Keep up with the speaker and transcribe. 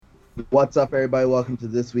What's up, everybody? Welcome to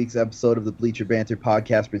this week's episode of the Bleacher Banter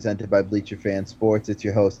podcast presented by Bleacher Fan Sports. It's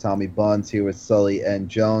your host, Tommy Buns, here with Sully and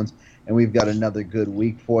Jones, and we've got another good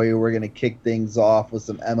week for you. We're going to kick things off with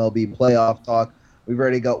some MLB playoff talk. We've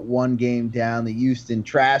already got one game down. The Houston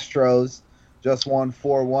Trastros just won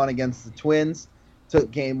 4-1 against the Twins. Took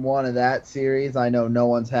game one of that series. I know no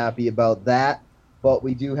one's happy about that, but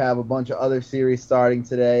we do have a bunch of other series starting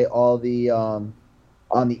today. All the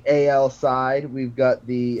on the AL side, we've got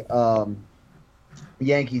the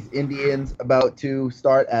Yankees-Indians about to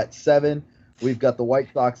start at 7. We've got the White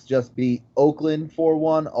Sox just beat Oakland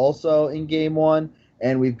 4-1 also in Game 1.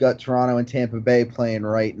 And we've got Toronto and Tampa Bay playing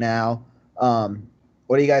right now.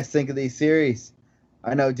 What do you guys think of these series?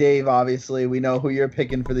 I know, Dave, obviously, we know who you're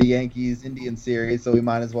picking for the Yankees-Indian series, so we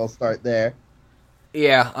might as well start there.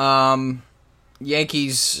 Yeah,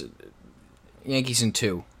 Yankees in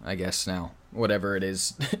 2, I guess, now. Whatever it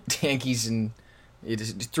is. Yankees in... It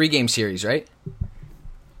is a 3-game series, right?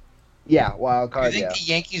 Yeah, wild card, You think the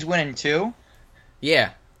Yankees win in 2? Yeah.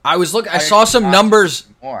 I saw some numbers...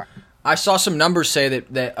 More. I saw some numbers say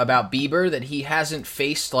that about Bieber, that he hasn't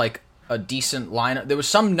faced, like, a decent lineup. There was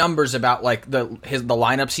some numbers about, like, the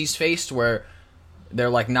lineups he's faced where they're,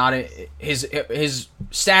 like, not... His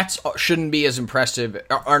stats shouldn't be as impressive...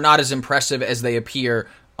 Are not as impressive as they appear,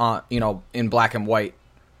 in black and white,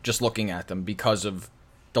 just looking at them, because of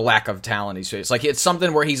the lack of talent he's faced. Like, it's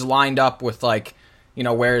something where he's lined up with, like,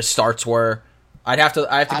 where his starts were. I have to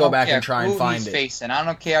go back and try and find it. Facing. I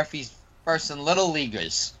don't care if he's first in little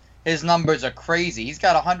leaguers. His numbers are crazy. He's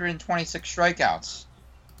got 126 strikeouts.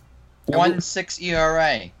 1.6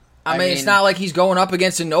 ERA. I mean, it's not like he's going up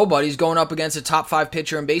against a nobody. He's going up against a top 5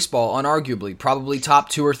 pitcher in baseball, unarguably. Probably top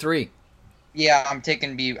 2 or 3. Yeah, I'm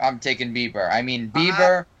taking Bieber. I mean,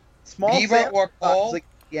 Bieber or Cole.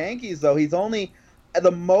 Yankees, though, he's only the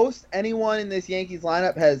most anyone in this Yankees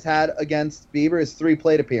lineup has had against Bieber is 3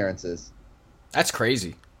 plate appearances. That's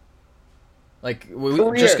crazy. Like,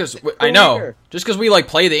 Career. just because we like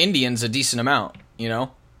play the Indians a decent amount,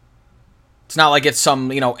 It's not like it's some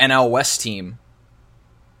NL West team.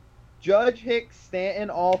 Judge, Hicks, Stanton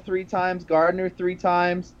all 3 times, Gardner 3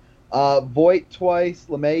 times, Voit twice,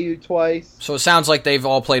 LeMahieu twice. So it sounds like they've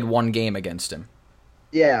all played 1 game against him.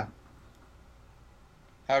 Yeah.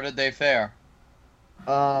 How did they fare?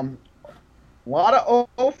 A lot of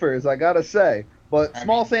offers, I gotta say, but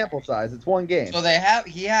small sample size. It's 1 game. So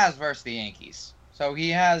he has versus the Yankees. So he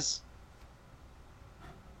has.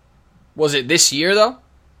 Was it this year though?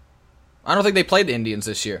 I don't think they played the Indians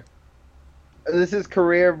this year. This is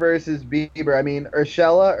career versus Bieber. I mean,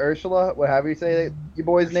 Urshela, whatever you say your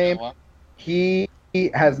boy's name, he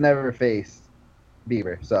has never faced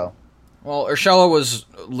Bieber, so. Well, Urshela was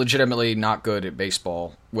legitimately not good at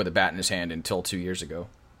baseball with a bat in his hand until 2 years ago.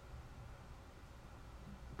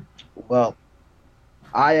 Well,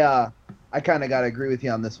 I kind of got to agree with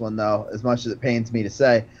you on this one, though, as much as it pains me to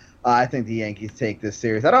say. I think the Yankees take this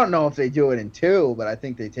series. I don't know if they do it in 2, but I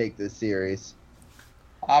think they take this series.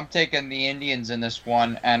 I'm taking the Indians in this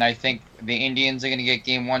one, and I think the Indians are going to get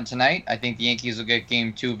Game 1 tonight. I think the Yankees will get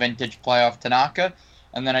Game 2 vintage playoff Tanaka,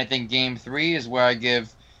 and then I think Game 3 is where I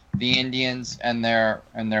give the Indians and their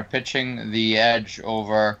pitching the edge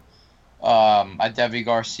over a Devi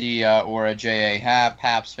Garcia or a J.A. Happ.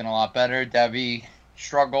 Happ's been a lot better. Devi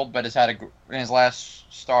struggled, but has had in his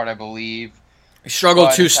last start, I believe. He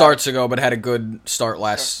struggled 2 starts ago, but had a good start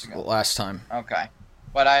last time. Okay,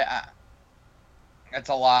 but I that's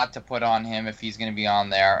a lot to put on him if he's going to be on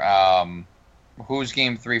there. Who's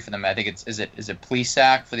Game 3 for them? I think is it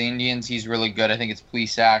Plesac for the Indians? He's really good. I think it's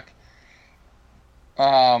Plesac.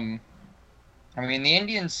 I mean, the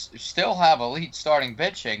Indians still have elite starting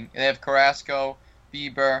pitching. They have Carrasco,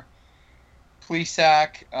 Bieber,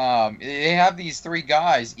 Plesac. They have these 3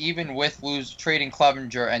 guys, even with trading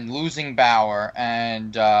Clevenger and losing Bauer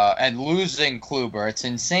and losing Kluber. It's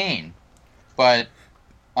insane. But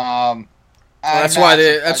that's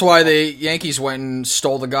why the Yankees went and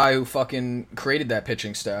stole the guy who fucking created that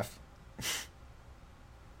pitching staff,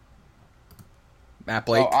 Matt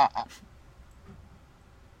Blake. So,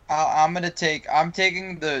 I'm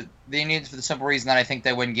taking the Indians for the simple reason that I think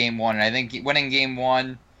they win Game 1, and I think winning Game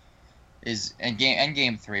 1 is and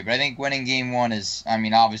Game 3. But I think winning Game 1 is, I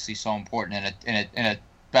mean, obviously so important in a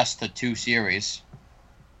best of 2 series.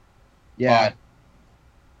 Yeah.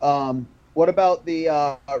 But, what about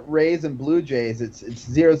the Rays and Blue Jays? It's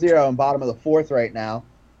 0-0 in bottom of the 4th right now.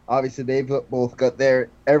 Obviously, they've both got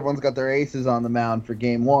everyone's got their aces on the mound for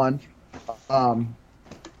Game 1.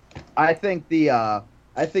 I think the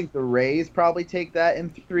Rays probably take that in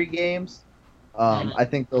 3 games. I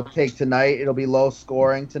think they'll take tonight. It'll be low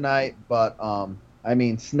scoring tonight, but I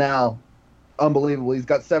mean, Snell, unbelievable. He's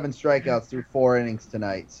got 7 strikeouts through 4 innings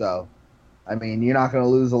tonight. So, I mean, you're not going to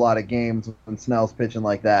lose a lot of games when Snell's pitching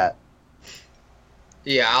like that.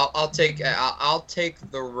 Yeah, I'll take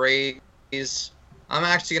the Rays. I'm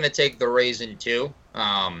actually going to take the Rays in 2,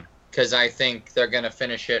 because I think they're going to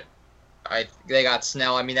finish it. They got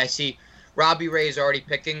Snell. I mean, I see Robbie Ray's already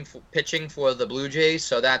pitching for the Blue Jays,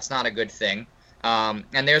 so that's not a good thing.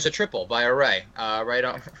 And there's a triple by a Ray. Right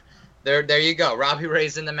on. There you go. Robbie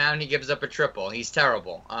Ray's in the mound. He gives up a triple. He's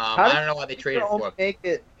terrible. I don't know why they traded for him. Make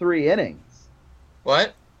it 3 innings.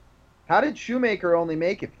 What? How did Shoemaker only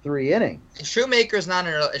make it 3 innings? Shoemaker's not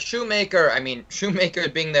a Shoemaker. I mean, Shoemaker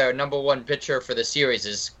being their number 1 pitcher for the series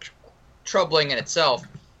is troubling in itself.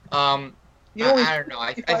 I don't know.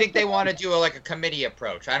 I think they want to do a committee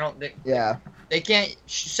approach. They can't.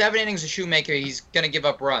 7 innings of Shoemaker, he's going to give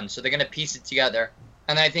up runs, so they're going to piece it together.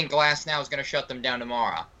 And I think Glasnow is going to shut them down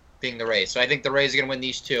tomorrow, being the Rays. So I think the Rays are going to win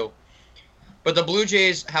these 2. But the Blue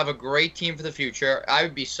Jays have a great team for the future. I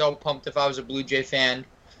would be so pumped if I was a Blue Jay fan.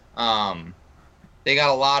 They got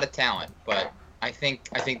a lot of talent, but I think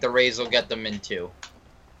the Rays will get them in 2.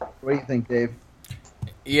 What do you think, Dave?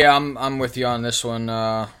 Yeah, I'm with you on this one.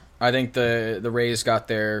 I think the Rays got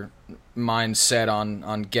their mind set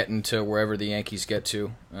on getting to wherever the Yankees get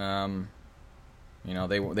to. They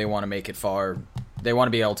want to make it far. They want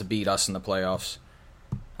to be able to beat us in the playoffs.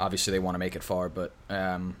 Obviously, they want to make it far, but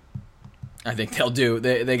I think they'll do.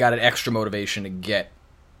 They got an extra motivation to get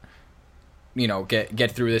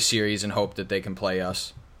through this series and hope that they can play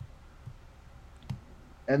us.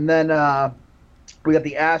 And then we got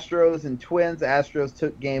the Astros and Twins. The Astros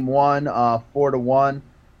took game 1, 4-1.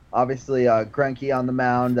 Obviously, Greinke on the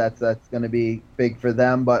mound. That's going to be big for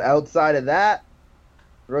them. But outside of that,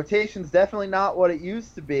 the rotation's definitely not what it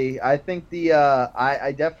used to be. I think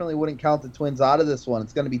I definitely wouldn't count the Twins out of this one.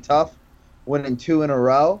 It's going to be tough winning 2 in a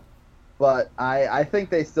row. But I think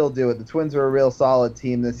they still do it. The Twins are a real solid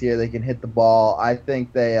team this year. They can hit the ball. I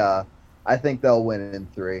think they'll win in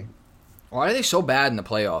 3. Why are they so bad in the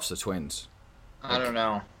playoffs, the Twins? I don't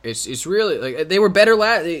know. It's really they were better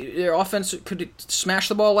their offense could smash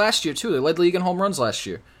the ball last year too. They led the league in home runs last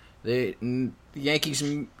year. The Yankees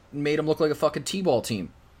made them look like a fucking T-ball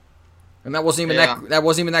team, and that wasn't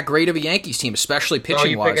even that great of a Yankees team, especially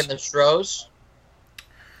pitching wise. You picking the Stros?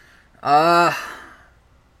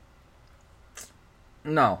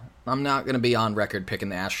 No, I'm not going to be on record picking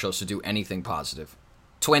the Astros to do anything positive.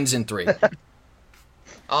 Twins in 3.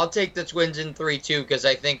 I'll take the Twins in 3 too, because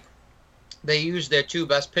I think they used their 2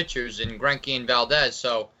 best pitchers in Greinke and Valdez,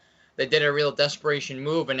 so they did a real desperation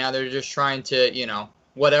move, and now they're just trying to,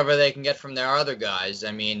 whatever they can get from their other guys.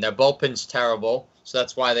 I mean, their bullpen's terrible, so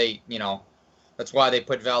that's why they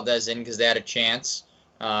put Valdez in, because they had a chance,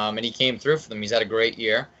 and he came through for them. He's had a great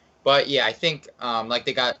year. But yeah, I think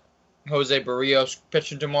they got Jose Barrios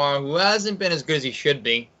pitching tomorrow, who hasn't been as good as he should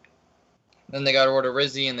be. Then they got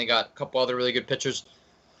Odorizzi, and they got a couple other really good pitchers.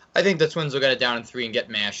 I think the Twins will get it down in 3 and get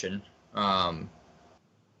mashing.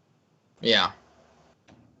 Yeah.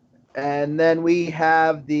 And then we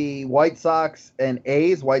have the White Sox and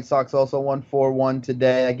A's. White Sox also won 4-1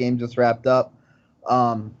 today. That game just wrapped up.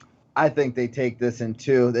 I think they take this in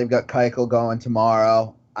 2. They've got Keuchel going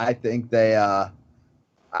tomorrow. I think they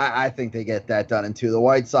get that done in 2. The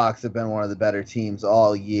White Sox have been one of the better teams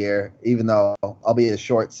all year, even though I'll be a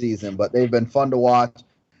short season. But they've been fun to watch.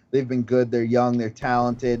 They've been good. They're young. They're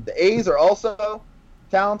talented. The A's are also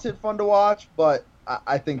talented, fun to watch. But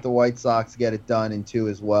I think the White Sox get it done in 2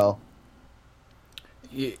 as well.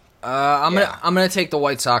 Yeah, I'm gonna take the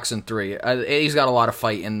White Sox in 3. A's got a lot of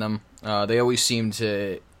fight in them. They always seem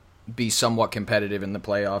to be somewhat competitive in the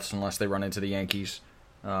playoffs unless they run into the Yankees.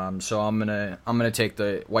 So I'm gonna take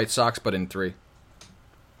the White Sox, but in 3.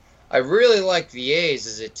 I really like the A's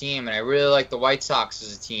as a team, and I really like the White Sox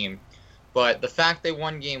as a team. But the fact they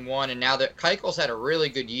won Game 1, and now that Keuchel's had a really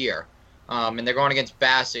good year, and they're going against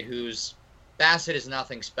Bassett, Bassett is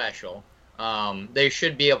nothing special. They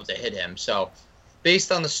should be able to hit him. So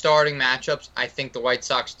based on the starting matchups, I think the White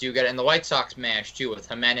Sox do get it. And the White Sox mash, too, with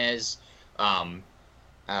Jimenez.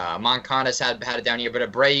 Moncada's had a down year, but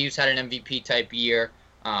Abreu's had an MVP-type year.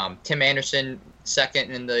 Tim Anderson,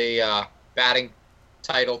 second in the batting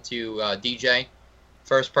title to DJ.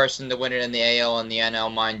 First person to win it in the AL and the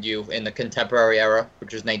NL, mind you, in the contemporary era,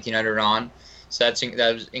 which is 1900 on. So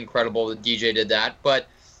that was incredible that DJ did that. But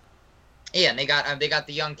yeah, and they got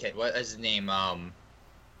the young kid. What is his name?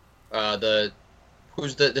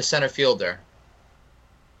 Who's the center fielder?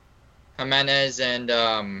 Jimenez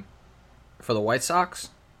and for the White Sox.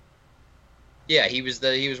 Yeah, he was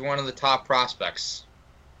one of the top prospects,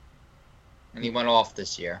 and he went off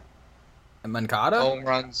this year. Moncada? home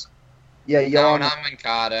runs. Yeah, No, Yoan. not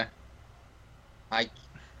Moncada. I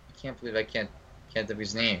can't believe I can't think of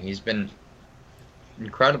his name. He's been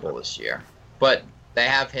incredible this year. But they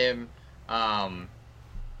have him. But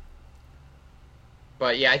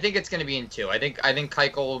yeah, I think it's going to be in 2. I think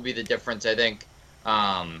Keuchel will be the difference. I think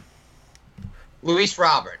Luis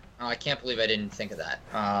Robert. Oh, I can't believe I didn't think of that.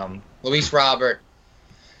 Luis Robert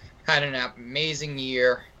had an amazing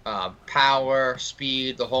year. Power,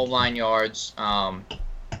 speed, the whole 9 yards.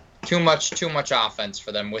 Too much offense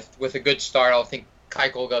for them. With a good start, I think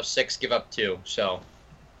Keuchel will go 6, give up 2. So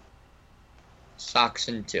Sox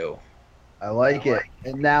in 2. I like it.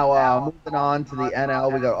 And now moving on to the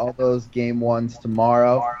NL, we got all those game 1s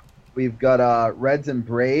tomorrow. We've got Reds and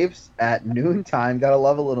Braves at noontime. Gotta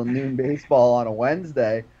love a little noon baseball on a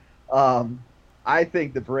Wednesday. I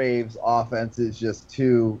think the Braves offense is just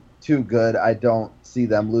too good. I don't see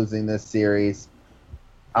them losing this series.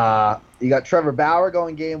 You got Trevor Bauer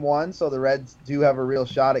going game 1, so the Reds do have a real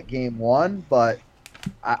shot at game 1, but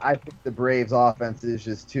I think the Braves offense is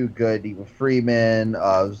just too good. With Freeman,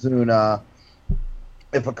 Zuna.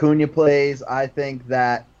 If Acuna plays, I think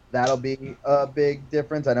that'll be a big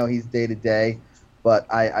difference. I know he's day-to-day, but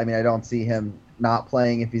I mean, I don't see him not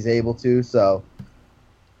playing if he's able to, so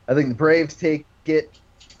I think the Braves take it.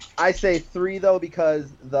 I say 3, though,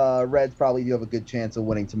 because the Reds probably do have a good chance of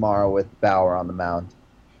winning tomorrow with Bauer on the mound.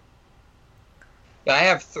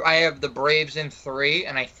 Yeah, I have the Braves in 3,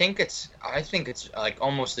 and I think it's like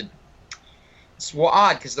almost it's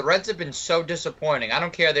odd because the Reds have been so disappointing. I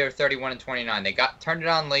don't care they were 31-29. They got turned it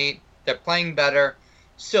on late. They're playing better.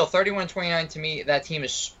 Still, 31-29 to me, that team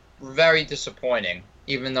is very disappointing.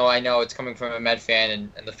 Even though I know it's coming from a Met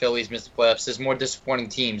fan and the Phillies missed the playoffs, there's more disappointing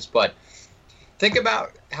teams. But think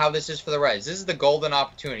about how this is for the Reds. This is the golden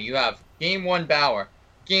opportunity. You have Game 1 Bauer,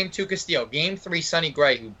 Game 2 Castillo, Game 3 Sonny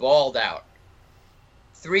Gray, who balled out.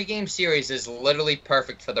 3-game series is literally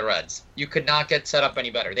perfect for the Reds. You could not get set up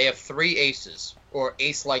any better. They have 3 aces, or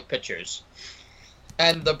ace-like pitchers.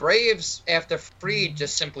 And the Braves, after Fried,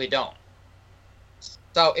 just simply don't.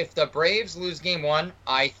 So if the Braves lose Game 1,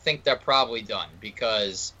 I think they're probably done.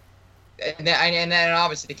 Because, and then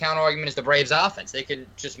obviously the counter-argument is the Braves' offense. They can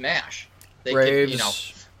just mash. They Braves,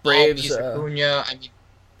 Acuna,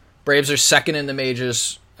 Braves are second in the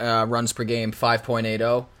majors, runs per game,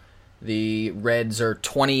 5.80. The Reds are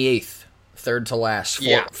 28th, third to last,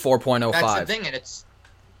 4.05. That's the thing, and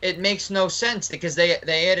it makes no sense because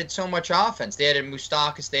they added so much offense. They added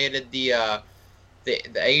Moustakas, they added the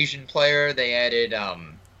Asian player, they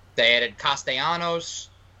added Castellanos.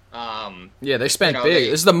 Yeah, they spent big.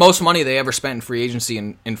 This is the most money they ever spent in free agency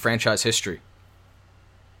in franchise history.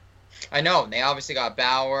 I know. They obviously got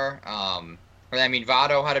Bauer.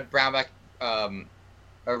 Votto had a Brownback.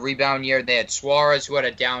 A rebound year. They had Suarez, who had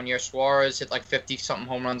a down year. Suarez hit like 50-something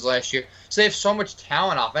home runs last year. So they have so much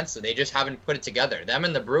talent offensively. They just haven't put it together. Them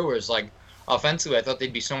and the Brewers, like, offensively, I thought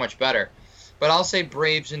they'd be so much better. But I'll say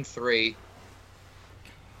Braves in 3.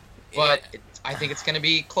 But I think it's going to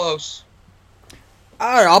be close.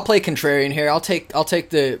 All right, I'll play contrarian here. I'll take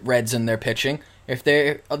the Reds in their pitching. If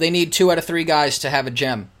they need 2 out of 3 guys to have a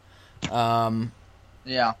gem.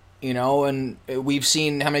 Yeah. You know, and we've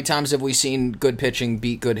seen, how many times have we seen good pitching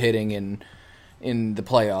beat good hitting in the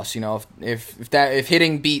playoffs? You know, if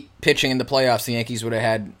hitting beat pitching in the playoffs, the Yankees would have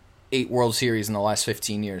had 8 World Series in the last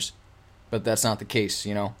 15 years. But that's not the case,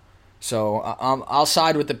 you know. So I'll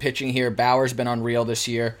side with the pitching here. Bauer's been unreal this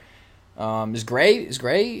year. Is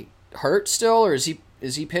Gray hurt still, or is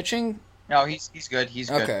he pitching? No, he's good.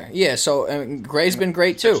 He's good. Okay, yeah. So Gray's been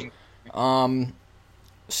great too.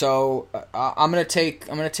 So I'm gonna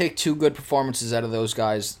take 2 good performances out of those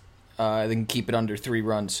guys. They can keep it under 3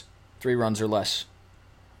 runs, 3 runs or less.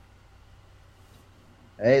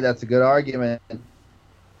 Hey, that's a good argument.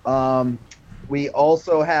 We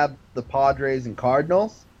also have the Padres and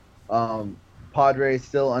Cardinals. Padres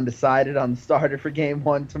still undecided on the starter for Game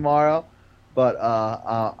 1 tomorrow, but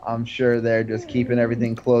I'm sure they're just keeping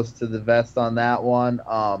everything close to the vest on that one.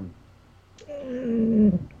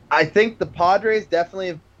 I think the Padres definitely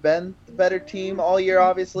have been the better team all year,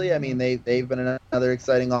 obviously. I mean, they've been another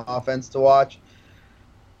exciting offense to watch.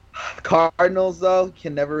 Cardinals, though,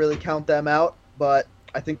 can never really count them out, but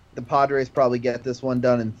I think the Padres probably get this one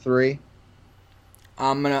done in 3.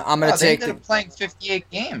 I'm gonna They take. ended up playing 58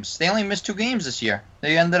 games. They only missed 2 games this year.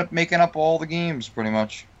 They ended up making up all the games pretty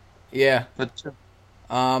much. Yeah. But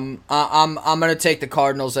I'm gonna take the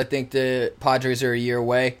Cardinals. I think the Padres are a year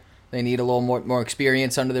away. They need a little more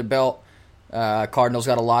experience under their belt. Cardinals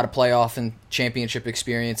got a lot of playoff and championship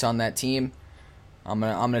experience on that team. I'm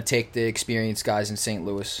gonna take the experienced guys in St.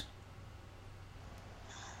 Louis.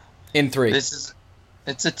 In 3.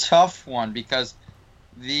 It's a tough one because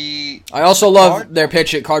I also love their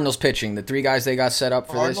Cardinals pitching. The 3 guys they got set up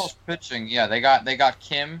for Cardinals this. pitching, yeah, they got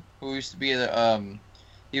Kim, who used to be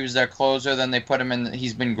he was their closer. Then they put him in.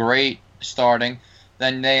 He's been great starting.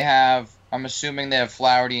 Then they have. I'm assuming they have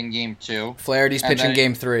Flaherty in game 2. Flaherty's pitching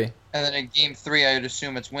game 3. And then in game 3, I would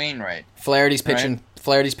assume it's Wainwright. Flaherty's pitching. Right?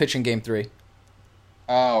 Flaherty's pitching game 3.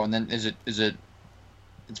 Oh, and then is it?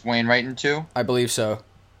 It's Wainwright in 2. I believe so.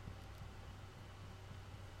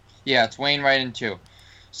 Yeah, it's Wainwright in 2.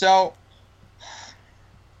 So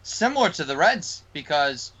similar to the Reds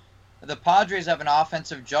because the Padres have an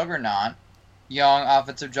offensive juggernaut, young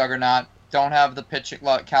offensive juggernaut. Don't have the pitching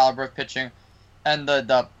caliber of pitching. And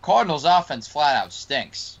the Cardinals' offense flat out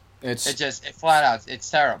stinks. It's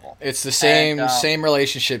terrible. It's the same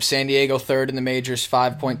relationship. San Diego 3rd in the majors,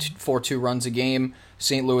 5.42 runs a game.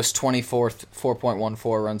 St. Louis 24th,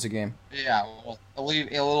 4.14 runs a game. Yeah, well, a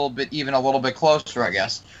little bit closer, I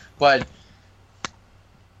guess. But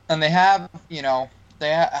and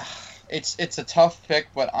it's a tough pick,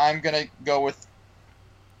 but I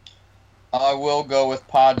will go with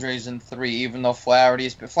Padres in 3, even though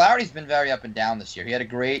Flaherty's been very up and down this year. He had a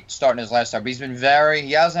great start in his last start, but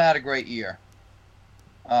he hasn't had a great year.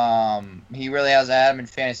 He really hasn't had him in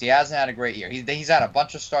fantasy. He hasn't had a great year. He's had a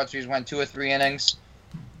bunch of starts where he's went 2 or 3 innings.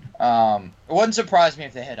 It wouldn't surprise me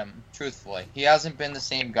if they hit him, truthfully. He hasn't been the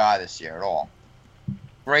same guy this year at all.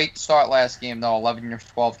 Great start last game, though, 11 or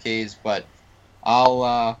 12 Ks, but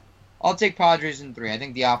I'll take Padres in 3. I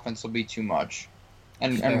think the offense will be too much.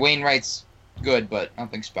 And Wainwright's good, but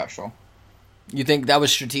nothing special. You think that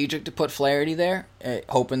was strategic to put Flaherty there,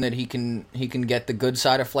 hoping that he can get the good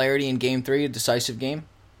side of Flaherty in Game 3, a decisive game?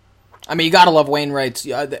 I mean, you gotta love Wainwright's.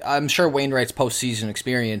 I'm sure Wainwright's postseason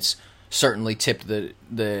experience certainly tipped the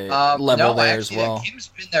level there as well. Kim's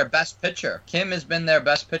been their best pitcher. Kim has been their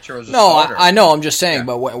best pitcher as a starter. I know. I'm just saying,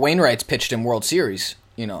 but Wainwright's pitched in World Series,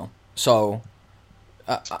 so.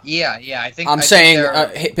 I think I'm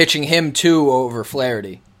saying pitching him too over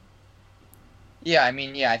Flaherty. Yeah,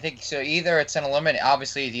 I think so. Either it's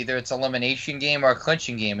either it's an elimination game or a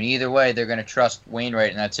clinching game, and either way, they're going to trust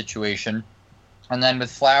Wainwright in that situation. And then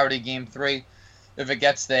with Flaherty, game 3, if it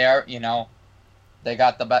gets there, they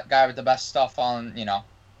got the guy with the best stuff on,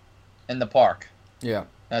 in the park. Yeah.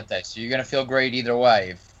 That day, so you're going to feel great either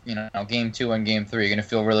way. If game 2 and game 3, you're going to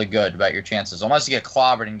feel really good about your chances, unless you get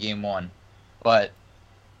clobbered in game 1, but.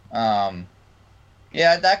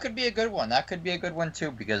 That could be a good one. That could be a good one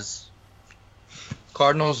too because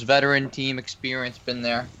Cardinals veteran team experience been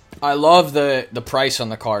there. I love the price on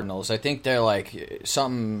the Cardinals. I think they're like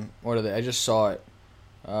something. What are they? I just saw it.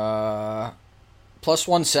 Plus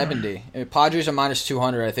 170. Padres are minus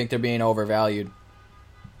 200. I think they're being overvalued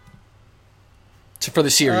for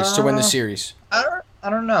the series to win the series. I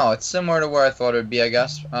don't know. It's similar to where I thought it would be. I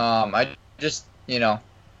guess. I just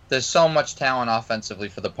There's so much talent offensively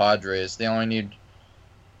for the Padres. They only need.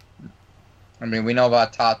 I mean, we know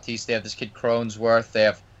about Tatis. They have this kid Cronenworth. They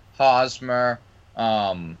have Hosmer.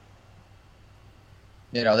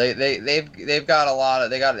 They've got a lot of.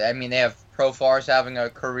 They have Profars having a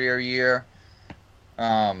career year.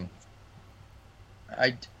 I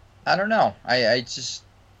don't know. I just.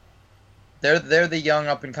 They're the young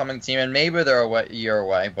up and coming team, and maybe they're a year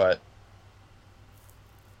away, but.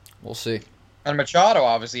 We'll see. And Machado,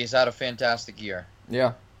 obviously, has had a fantastic year.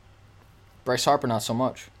 Yeah. Bryce Harper, not so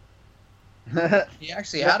much. He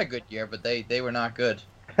actually had a good year, but they were not good.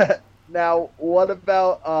 Now, what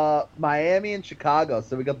about Miami and Chicago?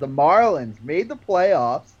 So we got the Marlins, made the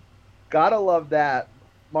playoffs. Gotta love that.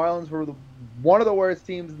 Marlins were one of the worst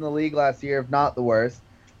teams in the league last year, if not the worst.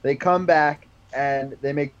 They come back, and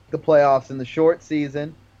they make the playoffs in the short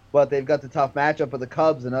season, but they've got the tough matchup with the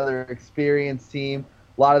Cubs, another experienced team.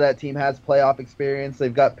 A lot of that team has playoff experience.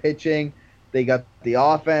 They've got pitching. They got the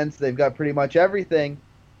offense. They've got pretty much everything.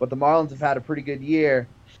 But the Marlins have had a pretty good year.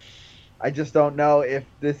 I just don't know if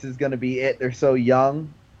this is going to be it. They're so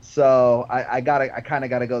young. So I kind of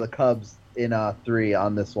got to go the Cubs in 3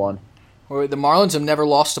 on this one. Well, the Marlins have never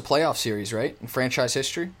lost a playoff series, right? In franchise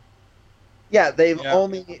history? Yeah, they've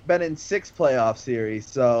only been in 6 playoff series.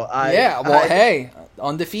 So hey,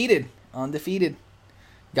 undefeated.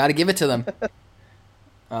 Got to give it to them.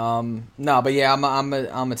 No, but yeah, I'm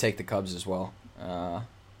gonna take the Cubs as well. The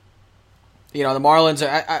Marlins.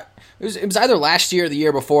 It was either last year or the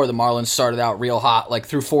year before the Marlins started out real hot. Like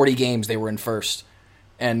through 40 games, they were in first,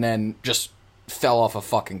 and then just fell off a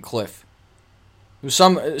fucking cliff. It was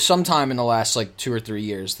sometime in the last 2 or 3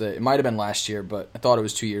 years. It might have been last year, but I thought it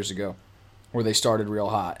was 2 years ago, where they started real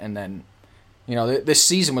hot, and then, this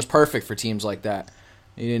season was perfect for teams like that.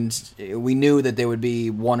 We knew that there would be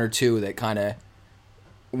one or two that kind of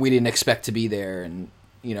we didn't expect to be there, and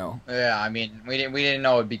Yeah, I mean, we didn't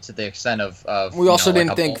know it'd be to the extent of we also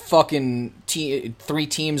didn't think fucking 3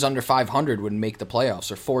 teams under 500 would make the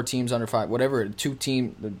playoffs, or 4 teams under 5, whatever, 2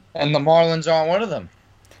 teams. And the Marlins aren't one of them.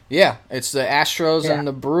 Yeah, it's the Astros and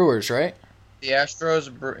the Brewers, right? The Astros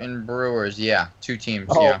and Brewers, yeah, 2 teams,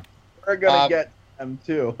 Oh, yeah. we're gonna get them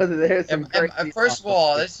too. There's some First of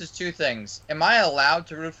all, this is 2 things. Am I allowed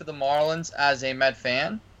to root for the Marlins as a Met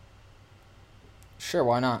fan? Sure,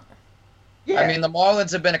 why not? Yeah. I mean, the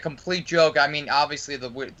Marlins have been a complete joke. I mean, obviously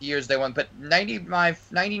the years they won, but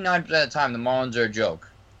 99% of the time the Marlins are a joke.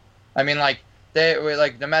 I mean,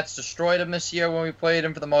 the Mets destroyed them this year when we played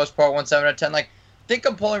them for the most part, won 7 out of 10. I think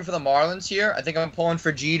I'm pulling for the Marlins here. I think I'm pulling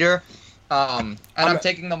for Jeter. And I'm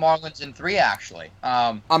taking the Marlins in 3 actually.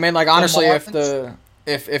 I mean, honestly, Marlins,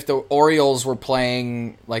 if the Orioles were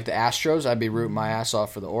playing like the Astros, I'd be rooting my ass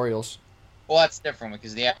off for the Orioles. well, that's different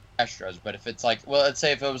because the Astros. But if it's let's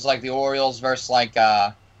say if it was like the Orioles versus I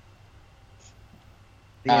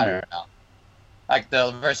don't know,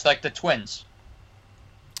 versus the Twins.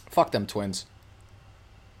 Fuck them Twins.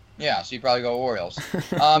 Yeah, so you probably go Orioles.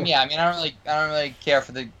 Yeah, I mean, I don't really care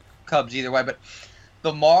for the Cubs either way, but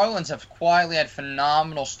the Marlins have quietly had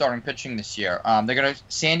phenomenal starting pitching this year. They're gonna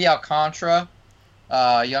Sandy Alcantara,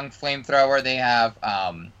 young flamethrower. They have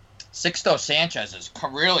Sixto Sanchez has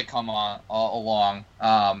really come along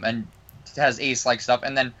and has ace-like stuff,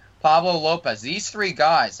 and then Pablo Lopez. These 3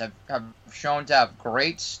 guys have shown to have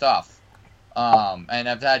great stuff and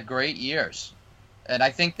have had great years. And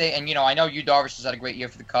I think I know Yu Darvish has had a great year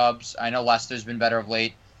for the Cubs. I know Lester's been better of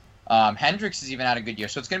late. Hendricks has even had a good year.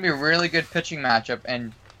 So it's going to be a really good pitching matchup.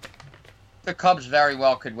 And the Cubs very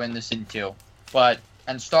well could win this in 2.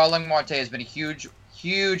 And Starling Marte has been a huge,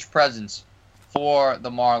 huge presence for the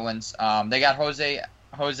Marlins. They got Jose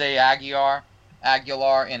Aguilar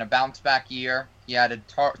in a bounce-back year. He had a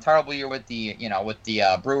terrible year with the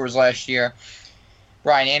Brewers last year.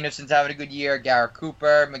 Brian Anderson's having a good year. Garrett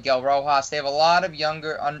Cooper, Miguel Rojas. They have a lot of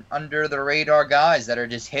younger, under-the-radar guys that are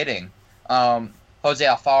just hitting. Jose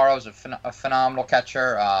Alfaro is a phenomenal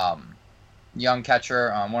catcher, young catcher.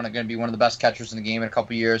 Going to be one of the best catchers in the game in a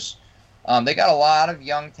couple years. They got a lot of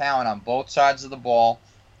young talent on both sides of the ball,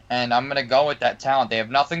 and I'm going to go with that talent. They have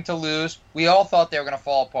nothing to lose. We all thought they were going to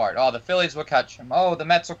fall apart. Oh, the Phillies will catch him. Oh, the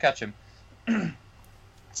Mets will catch him.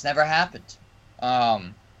 It's never happened.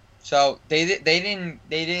 So they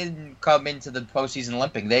didn't come into the postseason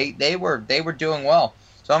limping. They were doing well.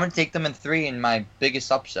 So I'm going to take them in 3 in my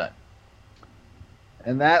biggest upset.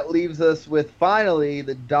 And that leaves us with finally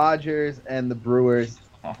the Dodgers and the Brewers.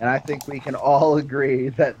 And I think we can all agree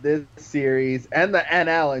that this series and the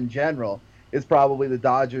NL in general is probably the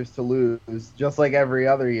Dodgers to lose, just like every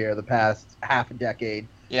other year the past half a decade.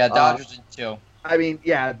 Yeah, Dodgers in 2. I mean,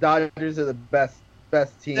 yeah, Dodgers are the best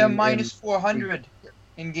team. They're minus 400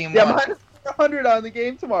 in game 1. Yeah, minus 400 on the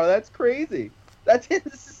game tomorrow. That's crazy. That's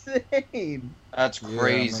insane. That's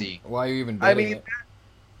crazy. Yeah, why are you even betting it?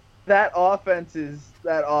 That offense is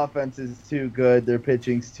too good. Their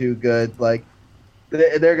pitching's too good. Like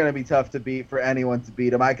they're going to be tough to beat for anyone to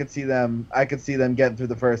beat them. I could see them getting through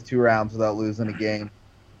the first 2 rounds without losing a game.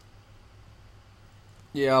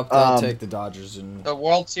 Yeah, I'll take the Dodgers and the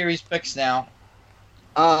World Series picks now.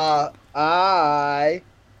 I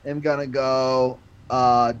am gonna go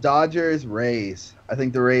Dodgers Rays. I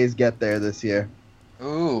think the Rays get there this year.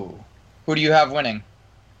 Ooh, who do you have winning?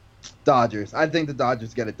 Dodgers. I think the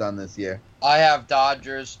Dodgers get it done this year. I have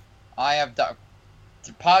Dodgers.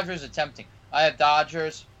 Padres attempting. I have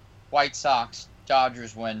Dodgers, White Sox.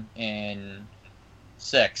 Dodgers win in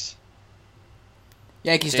 6.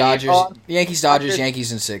 Yankees, Dodgers. Yankees, Dodgers,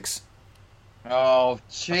 Yankees in 6. Oh,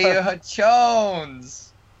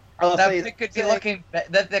 Jones. That pick could be looking.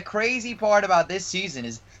 The crazy part about this season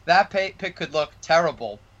is that pick could look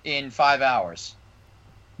terrible in 5 hours.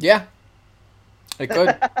 Yeah, it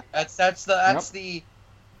could. That's just the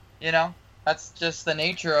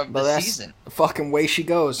nature of the season. The fucking way she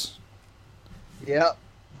goes. Yeah,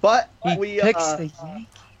 but we have the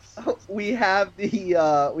we have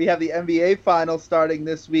the NBA finals starting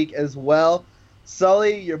this week as well.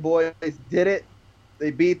 Sully, your boys did it. They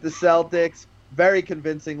beat the Celtics very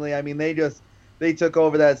convincingly. I mean, they took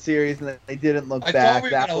over that series and they didn't look back. I thought we were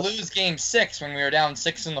going to lose Game 6 when we were down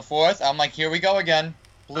 6 in the 4th. I'm like, here we go again.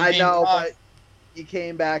 I know, but you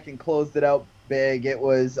came back and closed it out big. It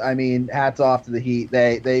was, I mean, hats off to the Heat.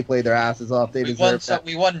 They played their asses off. They deserved that.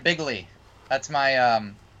 We won bigly. That's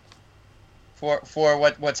my for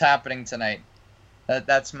what's happening tonight.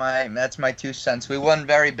 That's my 2 cents. We won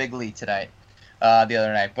very bigly tonight, the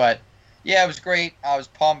other night. But Yeah, it was great. I was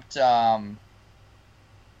pumped.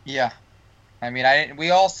 Yeah, I mean, we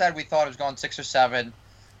all said we thought it was going 6 or 7.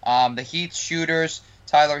 The Heat's shooters,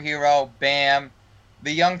 Tyler Hero, Bam,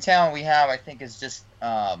 the young talent we have, I think is just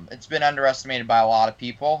it's been underestimated by a lot of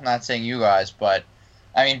people. Not saying you guys, but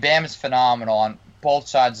I mean, Bam is phenomenal on both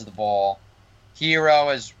sides of the ball. Hero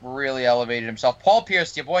has really elevated himself. Paul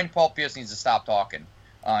Pierce, your boy Paul Pierce needs to stop talking.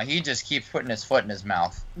 He just keeps putting his foot in his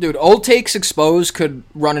mouth. Dude, Old Takes Exposed could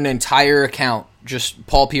run an entire account just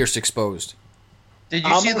Paul Pierce exposed. Did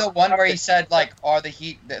you see the one where he said, like, are the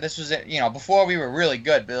Heat, this was, before we were really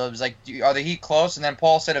good, but it was like, are the Heat close? And then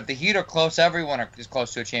Paul said, if the Heat are close, everyone is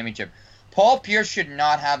close to a championship. Paul Pierce should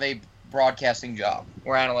not have a broadcasting job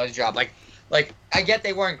or analyst job. Like I get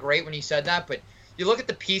they weren't great when he said that, but you look at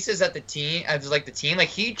the pieces at the team, like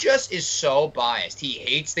he just is so biased. He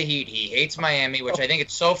hates the Heat. He hates Miami, which I think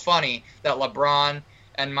it's so funny that LeBron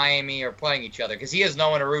and Miami are playing each other because he has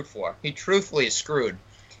no one to root for. He truthfully is screwed.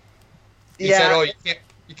 He said, "Oh,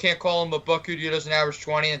 you can't call him a bucket. He doesn't average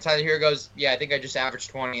 20." And Tyler Hero goes, "Yeah, I think I just averaged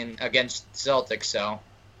 20 against Celtics." So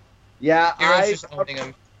yeah,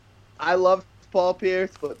 I love Paul Pierce,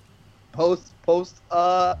 but post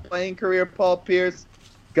playing career Paul Pierce,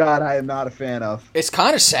 God, I am not a fan of. It's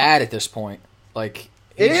kind of sad at this point. Like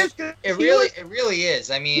it is. It really is.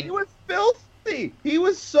 I mean, he was filthy. He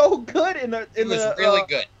was so good in the. He was really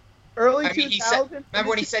good. Early 2000s. Remember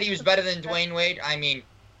when he said he was better than Dwayne Wade? I mean,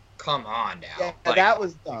 come on now. Yeah, like, that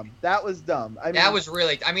was dumb. I mean, that was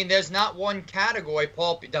really. I mean, there's not one category.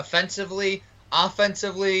 Paul, defensively,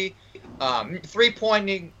 offensively, three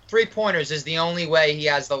pointers is the only way he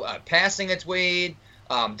has the passing. It's Wade.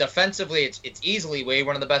 Defensively, it's easily Wade,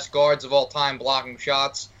 one of the best guards of all time, blocking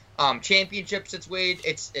shots. Championships, it's Wade.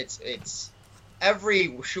 It's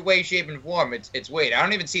every way, shape, and form. It's Wade. I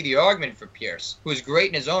don't even see the argument for Pierce, who's great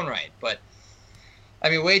in his own right, but. I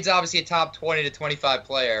mean, Wade's obviously a top 20 to 25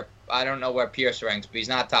 player. I don't know where Pierce ranks, but he's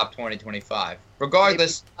not top 20, 25.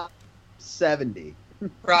 Regardless, maybe top 70.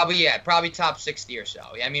 probably top 60 or so.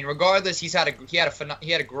 I mean, regardless, he had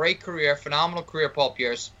a great career, phenomenal career, Paul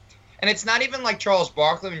Pierce. And it's not even like Charles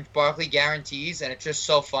Barkley, when Barkley guarantees, and it's just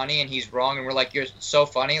so funny, and he's wrong, and we're like, you're so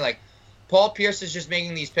funny. Like, Paul Pierce is just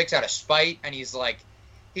making these picks out of spite, and he's like,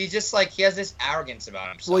 he has this arrogance about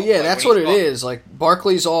himself. Well, yeah, that's what it is. Like,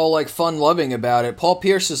 Barkley's all, like, fun-loving about it. Paul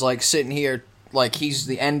Pierce is, like, sitting here like he's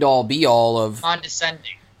the end-all, be-all of...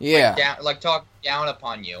 Condescending. Yeah. Like talk down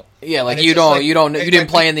upon you. Yeah, like, you didn't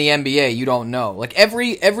play in the NBA, you don't know. Like,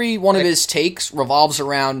 every one of his takes revolves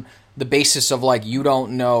around the basis of, like, you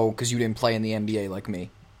don't know because you didn't play in the NBA like me.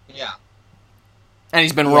 Yeah. And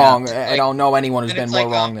he's been wrong. I don't know anyone who's been more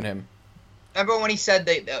wrong than him. Remember when he said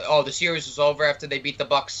the series was over after they beat the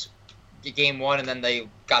Bucks game 1 and then they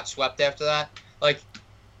got swept after that? Like,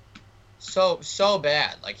 so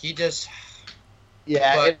bad. Like, he just...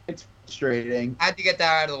 Yeah, it's frustrating. I had to get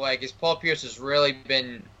that out of the way because Paul Pierce has really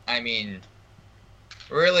been,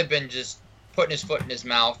 just putting his foot in his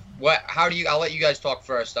mouth. I'll let you guys talk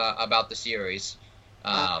first about the series.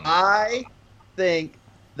 I think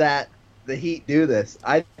that the Heat do this.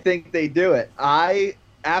 I think they do it.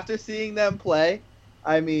 After seeing them play,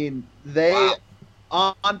 I mean, they,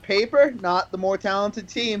 on paper, not the more talented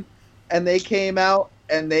team, and they came out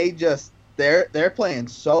and they're playing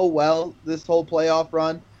so well this whole playoff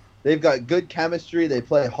run. They've got good chemistry. They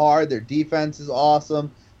play hard. Their defense is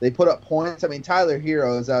awesome. They put up points. I mean, Tyler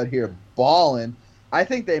Hero is out here balling. I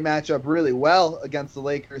think they match up really well against the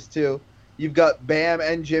Lakers, too. You've got Bam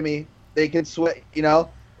and Jimmy. They can switch,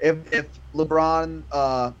 if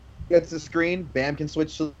LeBron gets the screen, Bam can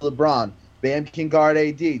switch to LeBron. Bam can guard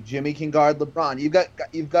AD. Jimmy can guard LeBron.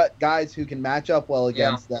 You've got guys who can match up well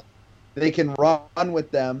against them. They can run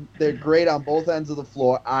with them. They're great on both ends of the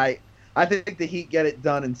floor. I think the Heat get it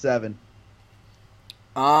done in 7.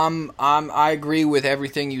 I agree with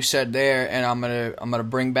everything you said there, and I'm gonna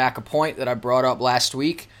bring back a point that I brought up last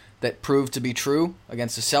week that proved to be true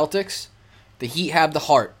against the Celtics. The Heat have the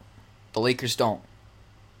heart. The Lakers don't.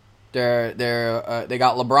 They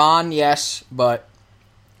got LeBron, yes, but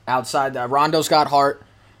outside that, Rondo's got heart,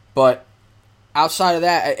 but outside of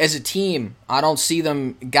that, as a team, I don't see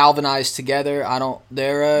them galvanized together.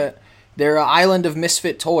 They're an island of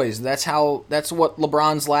misfit toys. That's what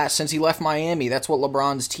LeBron's since he left Miami, that's what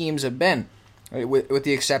LeBron's teams have been, with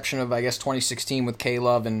the exception of, I guess, 2016 with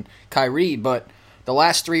K-Love and Kyrie, but the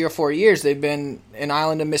last 3 or 4 years, they've been an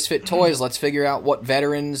island of misfit toys. Let's figure out what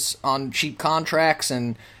veterans on cheap contracts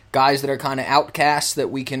and guys that are kind of outcasts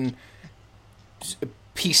that we can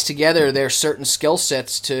piece together their certain skill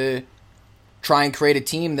sets to try and create a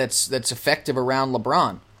team that's effective around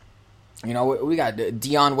LeBron. You know, we got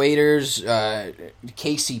Dion Waiters,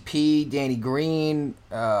 KCP, Danny Green.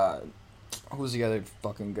 Who's the other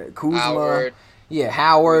fucking guy? Kuzma. Howard. Yeah,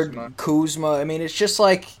 Howard, Kuzma. I mean, it's just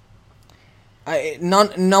like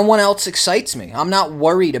no one else excites me. I'm not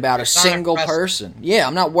worried about a single person. Yeah,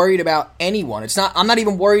 I'm not worried about anyone. I'm not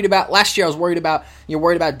even worried about. Last year, I was worried about. You're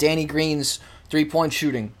worried about Danny Green's 3-point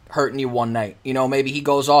shooting hurting you one night. You know, maybe he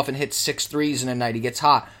goes off and hits 6 threes in a night. He gets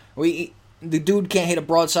hot. The dude can't hit a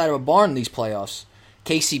broadside of a barn in these playoffs.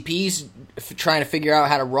 KCP's trying to figure out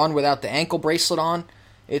how to run without the ankle bracelet on.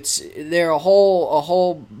 They're a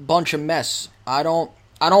whole bunch of mess. I don't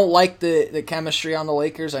like the chemistry on the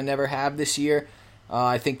Lakers. I never have this year.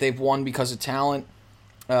 I think they've won because of talent.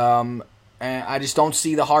 And I just don't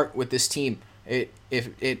see the heart with this team. They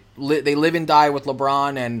live and die with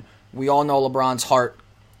LeBron, and we all know LeBron's heart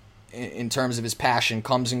in terms of his passion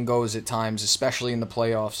comes and goes at times, especially in the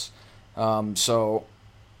playoffs. So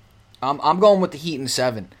I'm going with the Heat in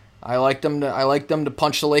 7. I like them to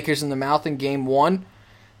punch the Lakers in the mouth in Game 1.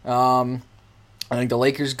 I think the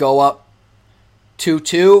Lakers go up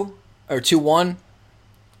 2-2 or 2-1.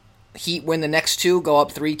 Heat win the next 2, go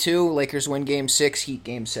up 3-2. Lakers win Game 6, Heat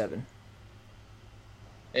Game 7.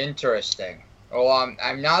 Interesting. Well,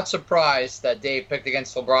 I'm not surprised that Dave picked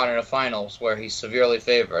against LeBron in the finals, where he's severely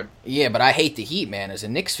favored. Yeah, but I hate the Heat, man. As a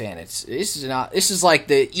Knicks fan, this is like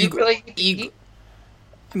the Eagle. You really hate the Heat?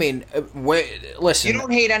 I mean, listen. You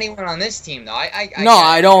don't hate anyone on this team, though.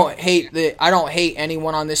 I don't hate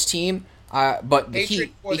anyone on this team. But the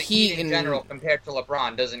Heat in general compared to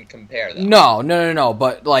LeBron doesn't compare, though. No.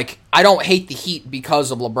 But like, I don't hate the Heat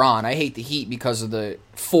because of LeBron. I hate the Heat because of the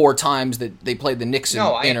 4 times that they played the Knicks in a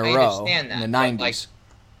row understand that, in the 90s. Like,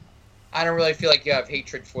 I don't really feel like you have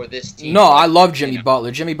hatred for this team. No, I love Jimmy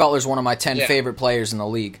Butler. Jimmy Butler's one of my 10 favorite players in the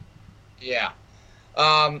league. Yeah.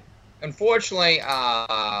 Unfortunately,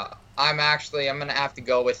 I'm going to have to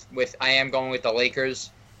go with I am going with the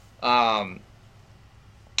Lakers. I'm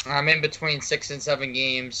in between 6 and 7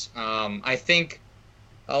 games. I think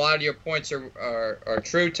a lot of your points are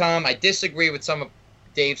true, Tom. I disagree with some of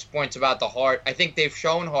Dave's points about the heart. I think they've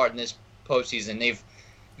shown heart in this postseason.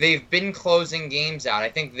 They've been closing games out. I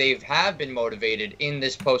think have been motivated in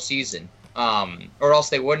this postseason. Or else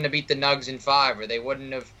they wouldn't have beat the Nuggets in 5, or they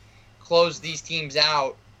wouldn't have closed these teams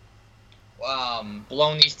out,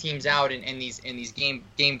 blown these teams out in these game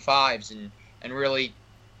 5s and really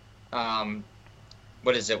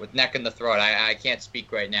what is it, with neck in the throat? I can't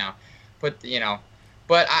speak right now, but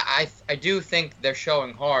I do think they're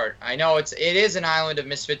showing heart. I know it is an island of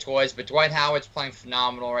misfit toys, but Dwight Howard's playing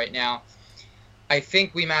phenomenal right now. I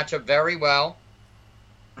think we match up very well,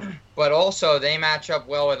 but also they match up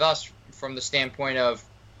well with us from the standpoint of,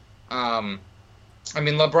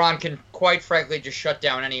 LeBron can quite frankly just shut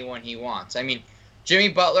down anyone he wants. I mean, Jimmy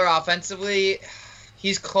Butler offensively,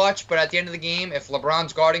 he's clutch, but at the end of the game, if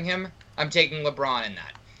LeBron's guarding him, I'm taking LeBron in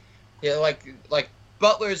that. Yeah, like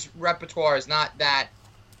Butler's repertoire is not that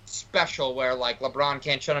special where like LeBron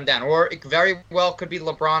can't shut him down, or it very well could be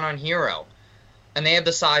LeBron on Hero, and they have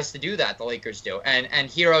the size to do that. The Lakers do,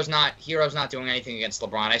 and Hero's not doing anything against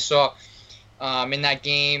LeBron. I saw in that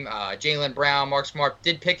game, Jaylen Brown, Mark Smart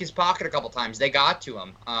did pick his pocket a couple times. They got to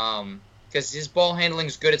him because his ball handling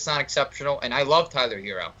is good. It's not exceptional, and I love Tyler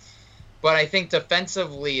Hero, but I think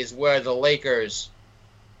defensively is where the Lakers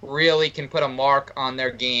really can put a mark on their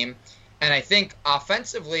game. And I think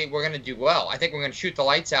offensively we're going to do well. I think we're going to shoot the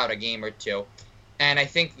lights out a game or 2. And I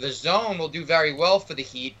think the zone will do very well for the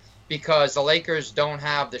Heat because the Lakers don't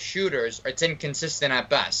have the shooters. It's inconsistent at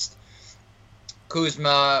best.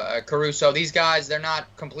 Kuzma, Caruso, these guys, they're not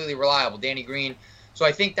completely reliable. Danny Green. So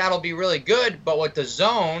I think that'll be really good. But with the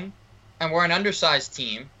zone, and we're an undersized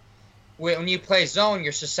team, when you play zone,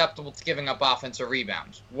 you're susceptible to giving up offensive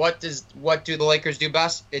rebounds. What do the Lakers do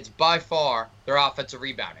best? It's by far their offensive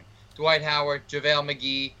rebounding. Dwight Howard, JaVale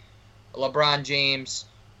McGee, LeBron James,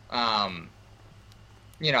 I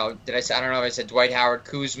don't know if I said Dwight Howard,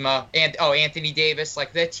 Kuzma, and Anthony Davis.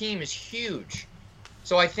 Like, their team is huge.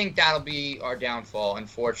 So I think that'll be our downfall,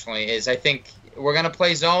 unfortunately, is I think we're going to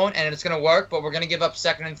play zone and it's going to work, but we're going to give up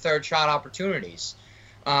second and third shot opportunities.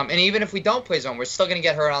 And even if we don't play zone, we're still going to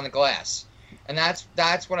get hurt on the glass. And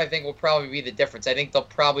that's what I think will probably be the difference. I think they'll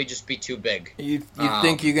probably just be too big. You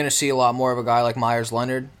think you're going to see a lot more of a guy like Myers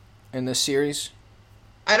Leonard in this series?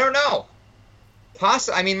 I don't know.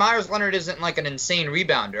 Myers Leonard isn't like an insane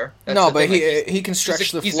rebounder. No, but he can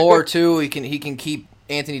stretch the floor too. He can keep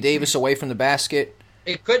Anthony Davis away from the basket.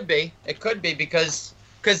 It could be because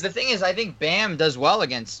the thing is, I think Bam does well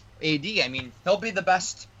against AD. I mean, he'll be the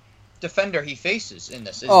best defender he faces in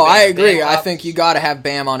this. Oh, Bam. I agree. Bam I think you got to have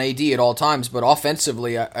Bam on AD at all times, but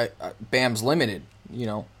offensively, Bam's limited. You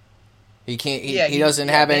know, he can't. He doesn't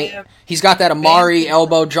have any. He's got that Amari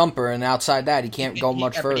elbow jumper, and outside that, he can't go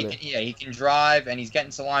much further. He can drive, and he's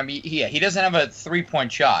getting to the line. He doesn't have a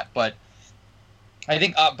 3-point shot, but I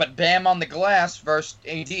think. But Bam on the glass versus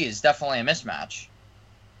AD is definitely a mismatch.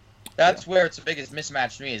 That's where it's the biggest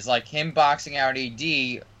mismatch to me. Is like him boxing out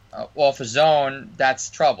AD off a zone. That's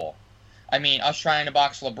trouble. I mean, us trying to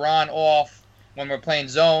box LeBron off when we're playing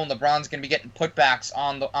zone, LeBron's gonna be getting putbacks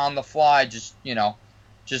on the fly. Just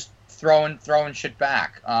throwing shit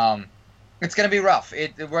back. It's gonna be rough.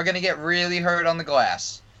 We're gonna get really hurt on the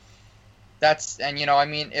glass. If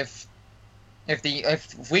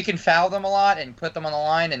we can foul them a lot and put them on the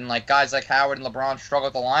line, and like guys like Howard and LeBron struggle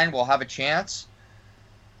at the line, we'll have a chance.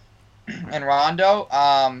 And Rondo,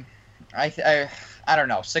 I don't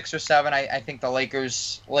know, 6 or 7. I think the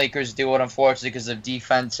Lakers do it, unfortunately, because of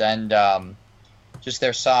defense and just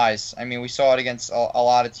their size. I mean, we saw it against a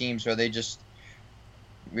lot of teams where they just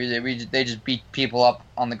beat people up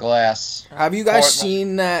on the glass. Have you guys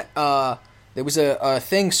seen that? There was a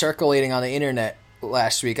thing circulating on the internet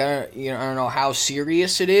last week. I don't know how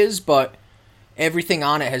serious it is, but everything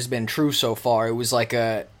on it has been true so far. It was like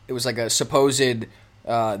a supposed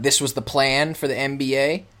this was the plan for the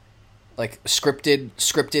NBA. Like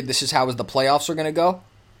scripted. This is how the playoffs are going to go,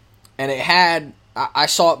 and it had. I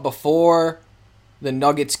saw it before the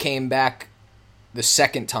Nuggets came back the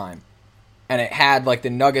second time, and it had like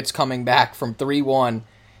the Nuggets coming back from 3-1,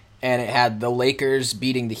 and it had the Lakers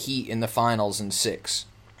beating the Heat in the finals in 6.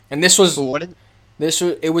 And it was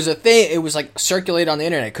a thing. It was like circulated on the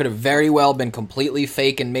internet. It could have very well been completely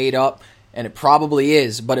fake and made up, and it probably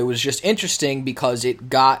is. But it was just interesting because it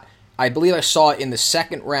got. I believe I saw it in the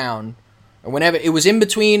second round. Whenever it was in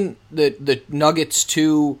between the Nuggets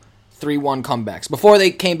 2-3-1 comebacks before they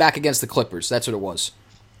came back against the Clippers, that's what it was.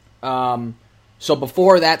 So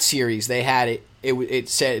before that series, they had it. It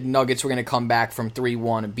said Nuggets were going to come back from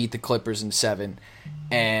 3-1 and beat the Clippers in 7,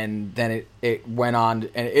 and then it went on,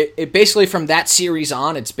 and it basically from that series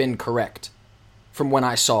on, it's been correct from when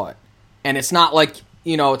I saw it, and it's not like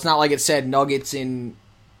it said Nuggets in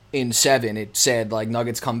 7. It said like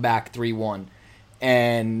Nuggets come back 3-1.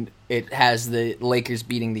 And it has the Lakers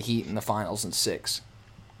beating the Heat in the finals in 6.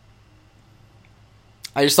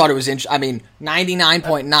 I just thought it was interesting. I mean,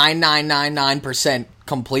 99.9999%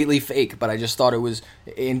 completely fake, but I just thought it was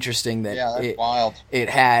interesting that that's wild. It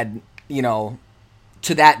had, to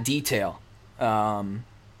that detail,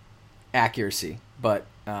 accuracy. But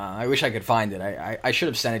I wish I could find it. I should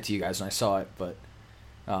have sent it to you guys when I saw it, but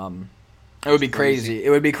it would be crazy.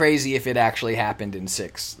 It would be crazy if it actually happened in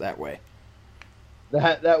 6 that way.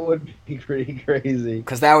 That would be pretty crazy.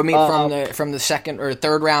 Because that would mean from the second or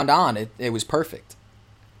third round on, it was perfect.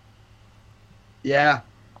 Yeah,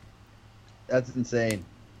 that's insane.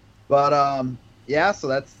 But so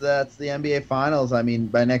that's the NBA Finals. I mean,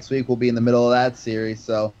 by next week we'll be in the middle of that series,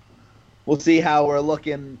 so we'll see how we're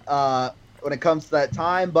looking when it comes to that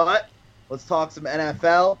time. But let's talk some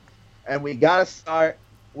NFL, and we got to start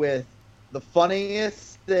with the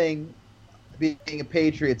funniest thing, being a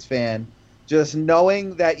Patriots fan. Just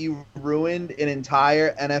knowing that you ruined an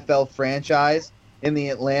entire NFL franchise in the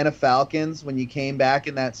Atlanta Falcons when you came back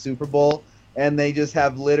in that Super Bowl, and they just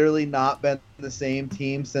have literally not been the same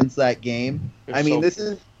team since that game. This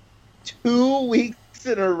is 2 weeks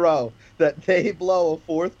in a row that they blow a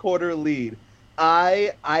fourth quarter lead.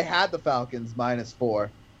 I had the Falcons -4.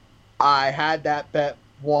 I had that bet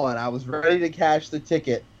won. I was ready to cash the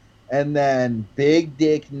ticket, and then Big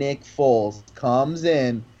Dick Nick Foles comes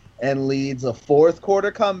in and leads a fourth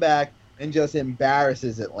quarter comeback and just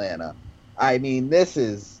embarrasses Atlanta. I mean, this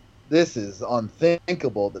is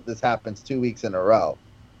unthinkable that this happens 2 weeks in a row.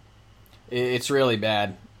 It's really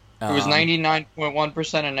bad. It was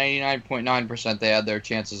 99.1% and 99.9% they had their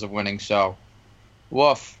chances of winning, so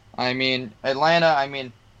woof. I mean, Atlanta, I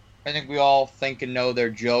think we all think and know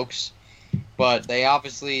their jokes, but they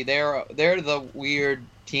obviously, they're the weird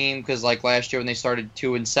team because like last year when they started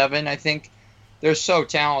 2-7, I think, they're so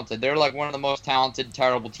talented. They're like one of the most talented,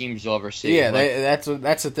 terrible teams you'll ever see. Yeah,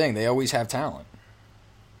 that's the thing. They always have talent.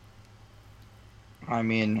 I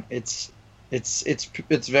mean, it's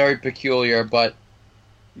very peculiar, but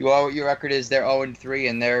your record is they're 0-3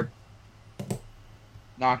 and they're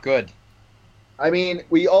not good. I mean,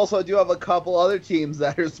 we also do have a couple other teams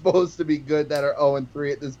that are supposed to be good that are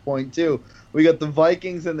 0-3 at this point too. We got the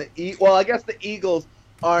Vikings and well, I guess the Eagles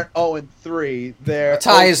aren't 0-3. They're a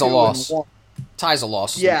tie is a loss. Tie's a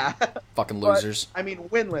loss. Yeah. Fucking losers. But,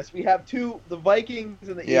 winless. We have the Vikings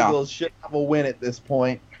and the Eagles should have a win at this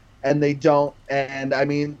point. and they don't. And I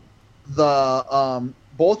mean, the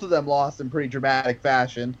both of them lost in pretty dramatic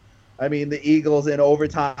fashion. I mean, the Eagles in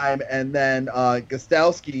overtime, and then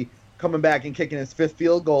Gostkowski coming back and kicking his 5th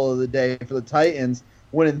field goal of the day for the Titans,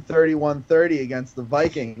 winning 31-30 against the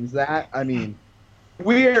Vikings. That, I mean,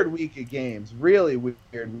 weird week of games. Really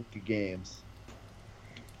weird week of games.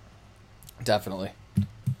 Definitely.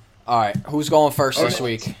 All right, who's going first this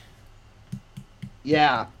week?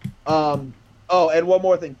 Yeah. Oh, and one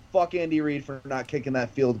more thing. Fuck Andy Reid for not kicking that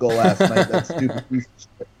field goal last night. That stupid piece of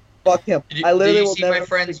shit. Fuck him. Did you see my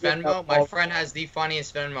friend's Venmo? My friend has the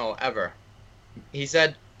funniest Venmo ever. He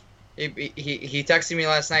said he texted me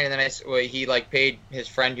last night, and then he like paid his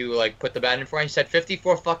friend who like put the bet in for him. He said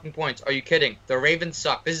 54 fucking points. Are you kidding? The Ravens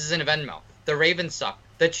suck. This is in a Venmo. The Ravens suck.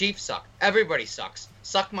 The Chiefs suck. Everybody sucks.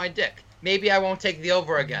 Suck my dick. Maybe I won't take the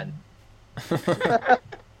over again.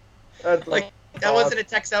 That's like that wasn't a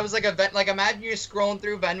text. That was like like imagine you're scrolling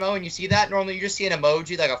through Venmo and you see that. Normally you just see an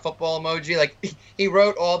emoji, like a football emoji. Like he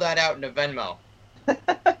wrote all that out in a Venmo.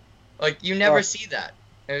 Like you never see that.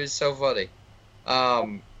 It was so funny.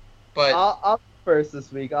 But I'll first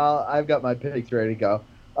this week. I've got my picks ready to go.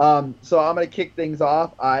 So I'm gonna kick things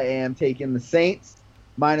off. I am taking the Saints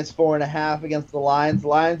 -4.5 against the Lions. The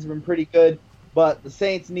Lions have been pretty good, but the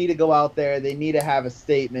Saints need to go out there. They need to have a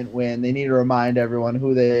statement win. They need to remind everyone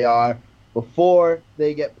who they are before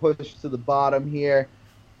they get pushed to the bottom here.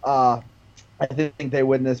 I think they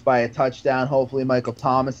win this by a touchdown. Hopefully Michael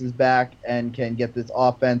Thomas is back and can get this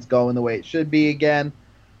offense going the way it should be again.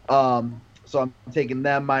 So I'm taking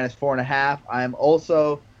them -4.5. I'm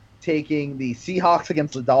also taking the Seahawks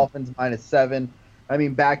against the Dolphins -7. I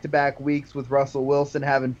mean, back-to-back weeks with Russell Wilson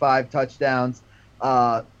having 5 touchdowns.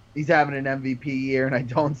 He's having an MVP year, and I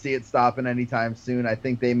don't see it stopping anytime soon. I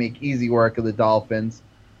think they make easy work of the Dolphins.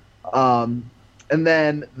 And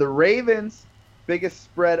then the Ravens, biggest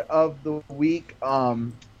spread of the week,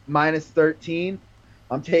 -13.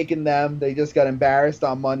 I'm taking them. They just got embarrassed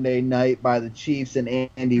on Monday night by the Chiefs, and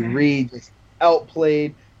Andy Reid just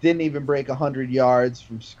outplayed, didn't even break 100 yards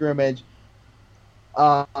from scrimmage.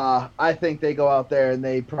 I think they go out there and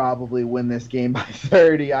they probably win this game by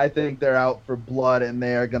 30. I think they're out for blood, and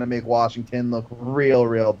they are going to make Washington look real,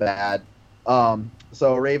 real bad.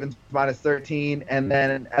 So Ravens -13, and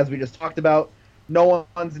then as we just talked about, no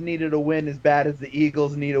one's needed a win as bad as the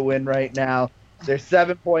Eagles need a win right now. They're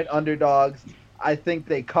 7-point underdogs. I think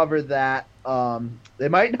they cover that. They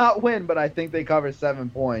might not win, but I think they cover 7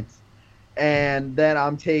 points. And then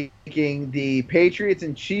I'm taking the Patriots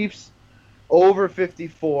and Chiefs over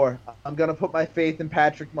 54. I'm going to put my faith in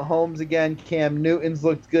Patrick Mahomes again. Cam Newton's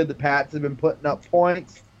looked good. The Pats have been putting up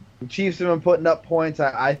points. The Chiefs have been putting up points.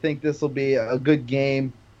 I think this will be a good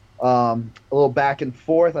game. A little back and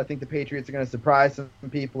forth. I think the Patriots are going to surprise some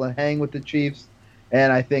people and hang with the Chiefs.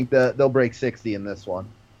 And I think they'll break 60 in this one.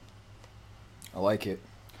 I like it.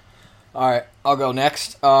 All right, I'll go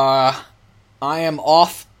next. I am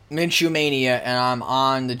off Minshew Mania, and I'm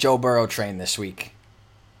on the Joe Burrow train this week.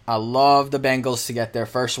 I love the Bengals to get their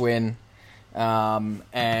first win.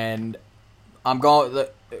 And I'm going...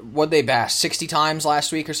 What'd they bash? 60 times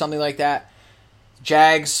last week or something like that?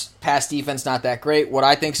 Jags, pass defense not that great. What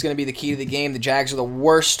I think is going to be the key to the game, the Jags are the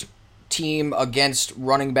worst team against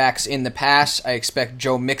running backs in the pass. I expect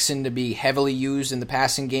Joe Mixon to be heavily used in the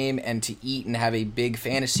passing game and to eat and have a big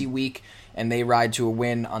fantasy week, and they ride to a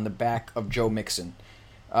win on the back of Joe Mixon.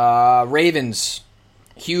 Ravens,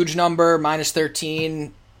 huge number,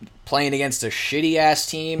 -13, playing against a shitty-ass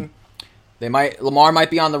team. Lamar might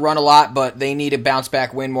be on the run a lot, but they need a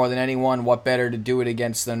bounce-back win more than anyone. What better to do it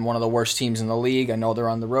against than one of the worst teams in the league? I know they're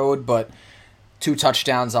on the road, but 2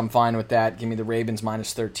 touchdowns, I'm fine with that. Give me the Ravens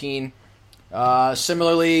 -13.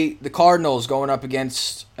 Similarly, the Cardinals going up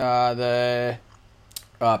against the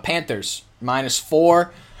Panthers,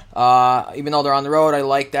 -4. Even though they're on the road, I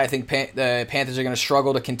like that. I think the Panthers are going to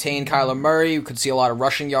struggle to contain Kyler Murray. We could see a lot of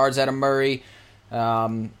rushing yards out of Murray.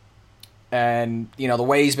 And, you know, the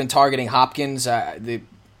way he's been targeting Hopkins, the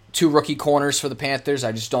 2 rookie corners for the Panthers,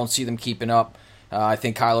 I just don't see them keeping up. I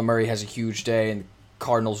think Kyler Murray has a huge day, and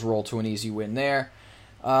Cardinals roll to an easy win there.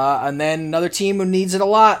 And then another team who needs it a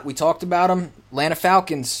lot. We talked about them, Atlanta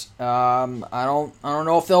Falcons. I don't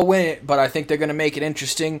know if they'll win it, but I think they're going to make it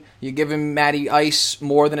interesting. You give him Matty Ice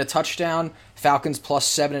more than a touchdown. Falcons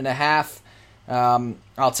 +7.5.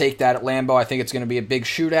 I'll take that at Lambeau. I think it's going to be a big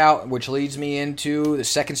shootout, which leads me into the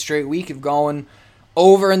second straight week of going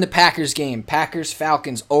over in the Packers game.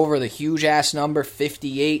 Packers-Falcons over the huge-ass number,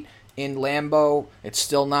 58 in Lambeau. It's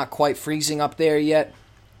still not quite freezing up there yet.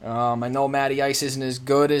 I know Matty Ice isn't as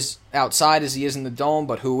good as outside as he is in the Dome,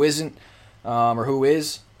 but who isn't? Or who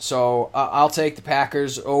is? So I'll take the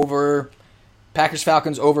Packers over.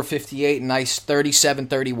 Packers-Falcons over 58. Nice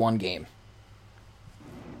 37-31 game.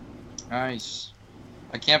 Nice.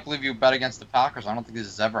 I can't believe you bet against the Packers. I don't think this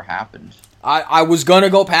has ever happened. I was gonna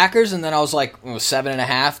go Packers, and then I was like,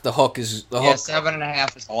 7.5. The hook is the hook.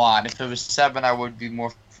 7.5 is a lot. If it was 7, I would be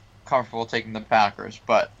more comfortable taking the Packers.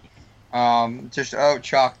 But just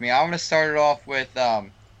chalked me. I'm gonna start it off with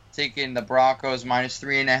taking the Broncos minus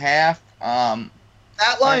 3.5.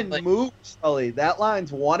 That line moved, Sully. That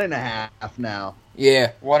line's 1.5 now.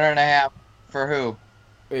 Yeah. 1.5 for who?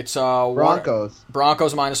 It's Broncos.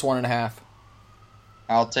 Broncos minus 1.5.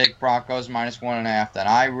 I'll take Broncos minus 1.5. Then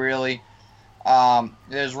I really,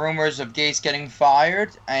 there's rumors of Gase getting fired,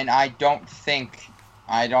 and I don't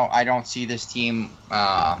see this team.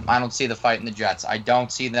 I don't see the fight in the Jets. I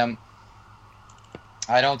don't see them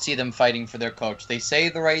fighting for their coach. They say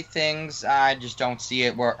the right things. I just don't see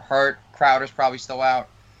it. We're hurt. Crowder's probably still out.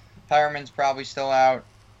 Herman's probably still out.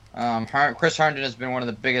 Chris Herndon has been one of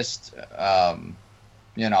the biggest,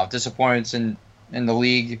 disappointments in the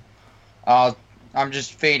league. I'm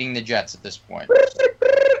just fading the Jets at this point.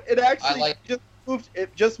 It actually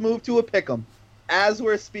just moved to a pick'em. As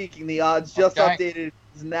we're speaking, the odds just updated.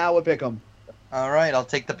 It's now a pick'em. All right, I'll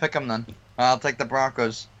take the pick'em then. I'll take the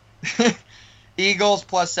Broncos. Eagles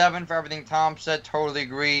plus 7 for everything Tom said. Totally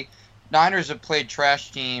agree. Niners have played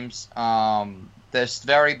trash teams. They're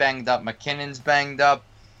very banged up. McKinnon's banged up.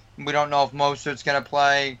 We don't know if Mostert's going to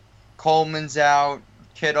play. Coleman's out.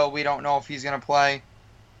 Kittle, we don't know if he's going to play.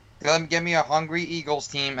 Give me a hungry Eagles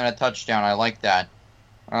team and a touchdown. I like that.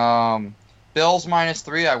 Bills minus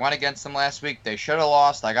 3. I went against them last week. They should have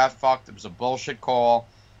lost. I got fucked. It was a bullshit call.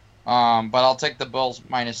 But I'll take the Bills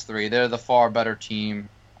minus 3. They're the far better team.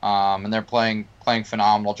 And they're playing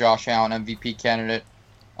phenomenal. Josh Allen, MVP candidate.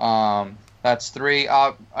 That's 3.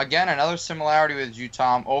 Again, another similarity with you,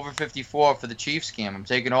 Tom. Over 54 for the Chiefs game. I'm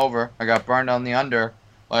taking over. I got burned on the under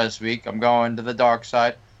last week. I'm going to the dark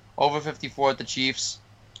side. Over 54 at the Chiefs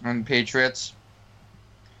and Patriots.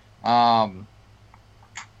 And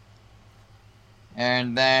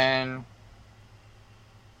then...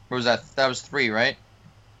 what was that? That was 3, right?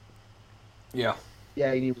 Yeah.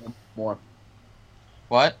 Yeah, you need one more.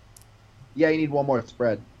 What? Yeah, you need one more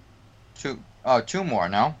spread. 2. Oh, 2 more,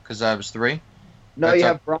 no? Because that was 3? No, you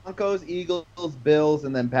have Broncos, Eagles, Bills,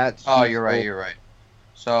 and then Pats. Oh, you're right.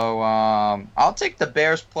 So, I'll take the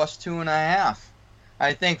Bears plus 2.5.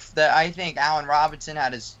 I think Allen Robinson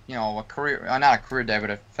had his, a career, not a career day, but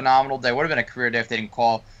a phenomenal day. Would have been a career day if they didn't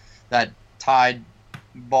call that tied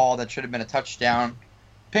ball that should have been a touchdown.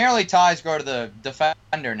 Apparently, ties go to the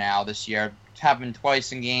defender now this year. It's happened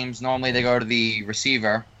twice in games. Normally, they go to the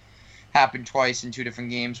receiver. Happened twice in 2 different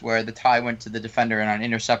games where the tie went to the defender and an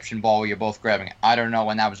interception ball where you're both grabbing it. I don't know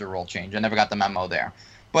when that was a rule change. I never got the memo there.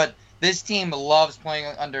 But this team loves playing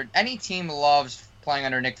under – any team loves playing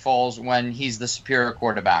under Nick Foles when he's the superior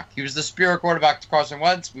quarterback. He was the superior quarterback to Carson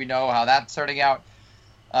Wentz. We know how that's starting out.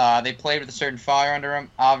 They played with a certain fire under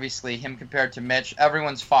him. Obviously, him compared to Mitch,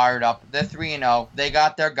 everyone's fired up. They're 3-0. They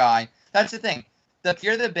got their guy. That's the thing. If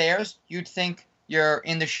you're the Bears, you'd think you're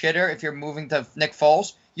in the shitter if you're moving to Nick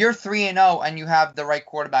Foles. You're 3-0 and you have the right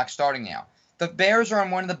quarterback starting now. The Bears are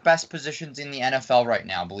in one of the best positions in the NFL right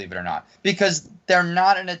now, believe it or not, because they're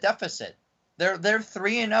not in a deficit. They're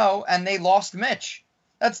 3-0 and they lost Mitch.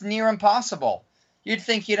 That's near impossible. You'd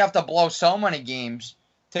think you'd have to blow so many games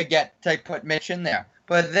to put Mitch in there,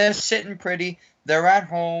 but they're sitting pretty. They're at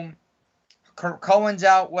home. Cohen's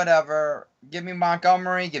out. Whatever. Give me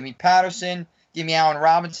Montgomery. Give me Patterson. Give me Allen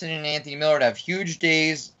Robinson and Anthony Miller to have huge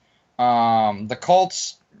days. The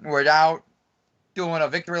Colts were out doing a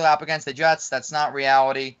victory lap against the Jets. That's not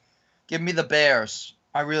reality. Give me the Bears.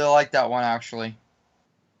 I really like that one, actually.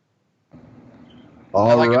 All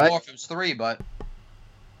right. I'd like it more if it was 3, but...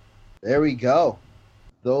 there we go.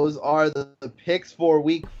 Those are the picks for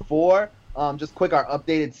Week 4. Just quick, our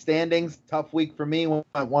updated standings. Tough week for me. Went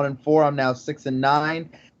 1-4. I'm now 6-9.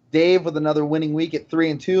 Dave with another winning week at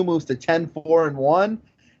 3-2 moves to 10-4-1.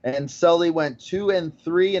 And Sully went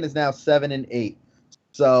 2-3 and is now 7-8.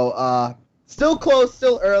 So still close,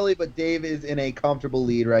 still early, but Dave is in a comfortable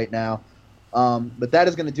lead right now. But that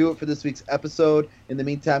is going to do it for this week's episode. In the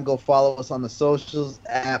meantime, go follow us on the socials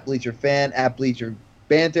at Bleacher Fan, at Bleacher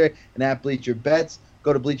Banter, and at Bleacher Bets.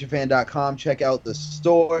 Go to bleacherfan.com, check out the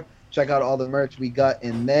store, check out all the merch we got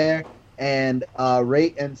in there, and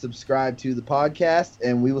rate and subscribe to the podcast.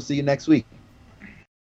 And we will see you next week.